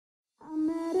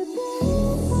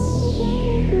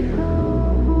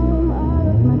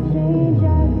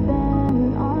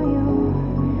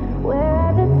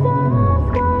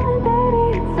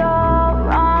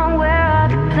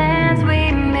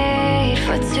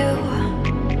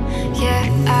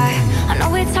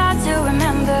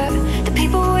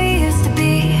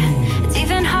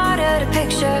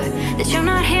That you're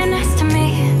not here next to me.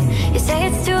 You say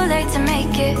it's too late to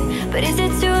make it, but is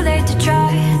it too late to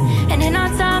try? And in our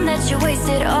time that you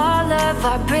wasted, all of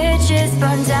our bridges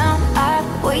burned down. I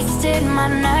wasted my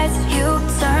nights, you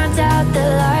turned out the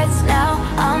lights. Now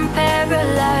I'm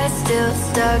paralyzed, still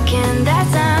stuck in that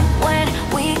time when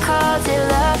we called it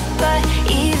love. But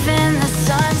even the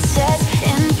sun sets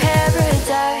in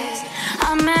paradise.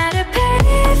 I'm at a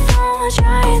payphone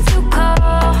trying to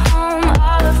call home.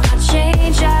 All of my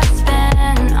change I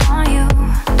spent on you.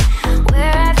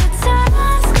 Where have the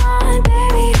time's gone,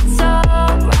 baby? It's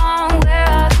all wrong. Where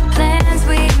are the plans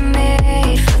we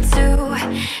made for two?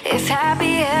 If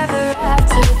happy ever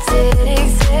after did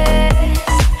exist,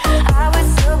 I would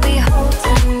still be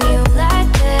holding you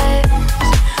like this.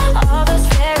 All those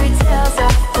fairy tales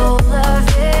are full of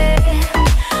it.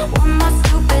 One more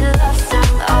stupid love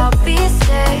song, I'll be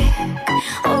sick.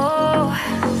 Oh,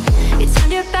 you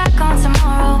turned your back on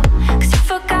tomorrow, 'cause you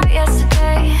forgot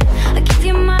yesterday. I gave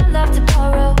you my love to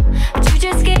borrow, but you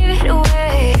just gave it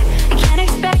away. You can't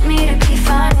expect me to be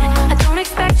fine, I don't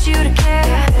expect you to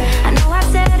care. I know I've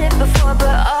said it before,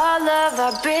 but all of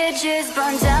our bridges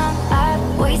burned down. I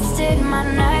wasted my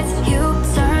nights, you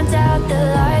turned out the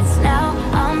lights. Now